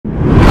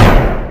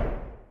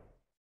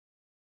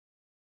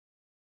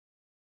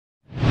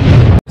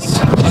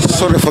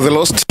sorry for the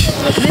loss.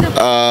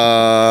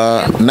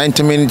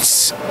 90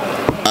 minutes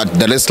at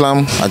Dar es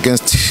Salaam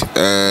against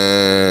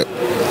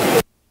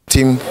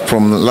team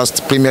from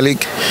last Premier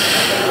League.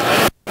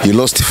 You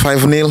lost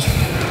 5-0.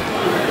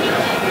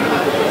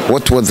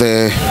 What was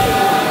the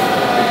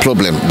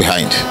problem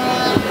behind?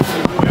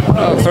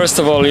 First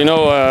of all, we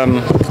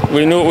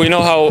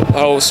know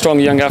how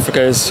strong Young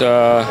Africa is.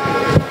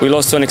 We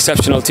lost to an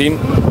exceptional team.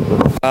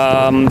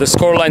 The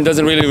scoreline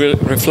doesn't really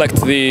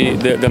reflect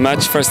the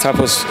match. First half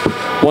was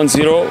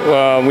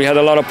 1-0. We had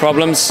a lot of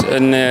problems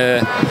in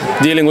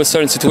dealing with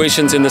certain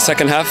situations in the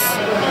second half.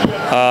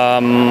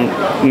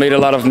 Made a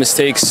lot of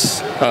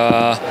mistakes.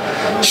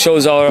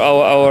 Shows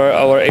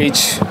our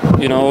age.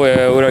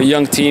 We're a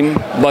young team,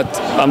 but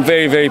I'm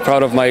very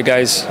proud of my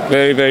guys.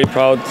 Very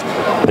proud.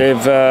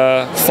 They've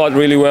fought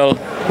really well.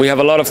 We have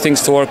a lot of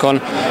things to work on,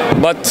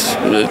 but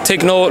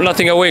take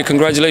nothing away.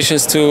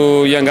 Congratulations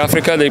to Young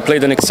Africa. They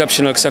played an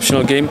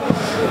exceptional game.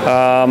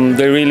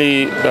 They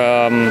really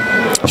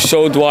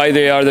showed why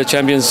they are the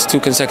champions 2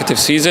 consecutive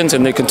seasons,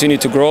 and they continue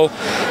to grow.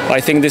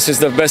 I think this is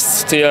the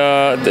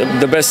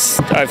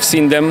best I've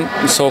seen them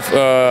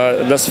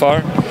thus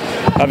far.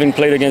 Having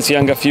played against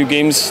Yanga a few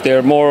games,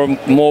 they're more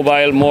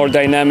mobile, more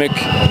dynamic,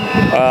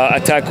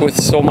 attack with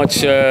so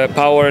much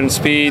power and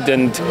speed,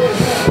 and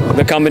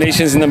the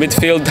combinations in the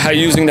midfield,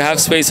 using the half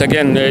space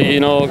again.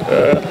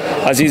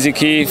 Azizi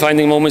Ki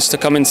finding moments to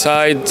come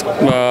inside.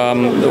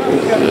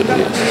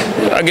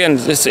 Again,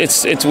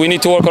 we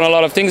need to work on a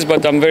lot of things,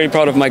 but I'm very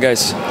proud of my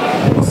guys.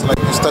 It's like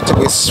you started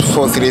with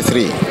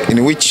 4-3-3,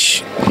 in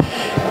which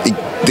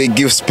they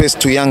give space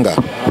to Yanga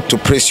to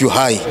press you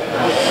high.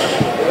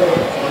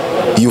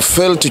 You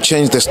failed to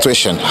change the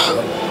situation.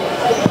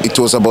 It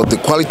was about the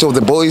quality of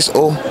the boys,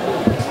 or?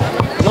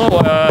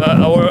 No,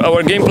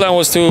 our game plan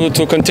was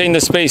to contain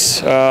the space,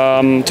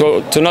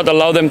 to not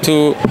allow them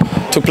to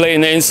play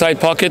in the inside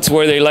pockets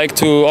where they like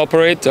to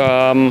operate.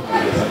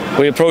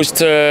 We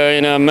approached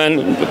in a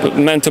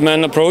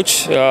man-to-man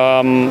approach.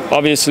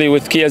 Obviously,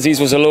 with Ki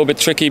Aziz was a little bit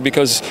tricky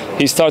because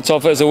he starts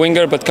off as a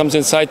winger but comes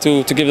inside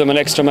to give them an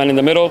extra man in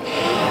the middle,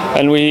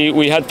 and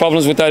we had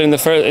problems with that in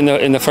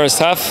the first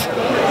half.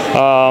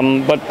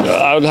 But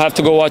I would have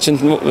to go watch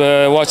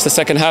the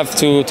second half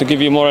to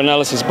give you more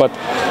analysis. But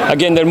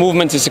again, their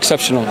movement is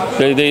exceptional.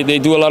 They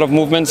do a lot of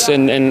movements,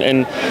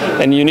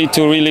 and you need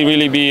to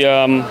really be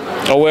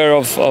aware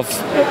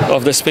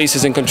of the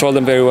spaces and control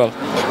them very well.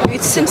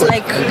 It seems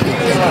like.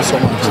 Thank you so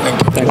much.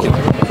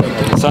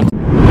 Thank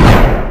you.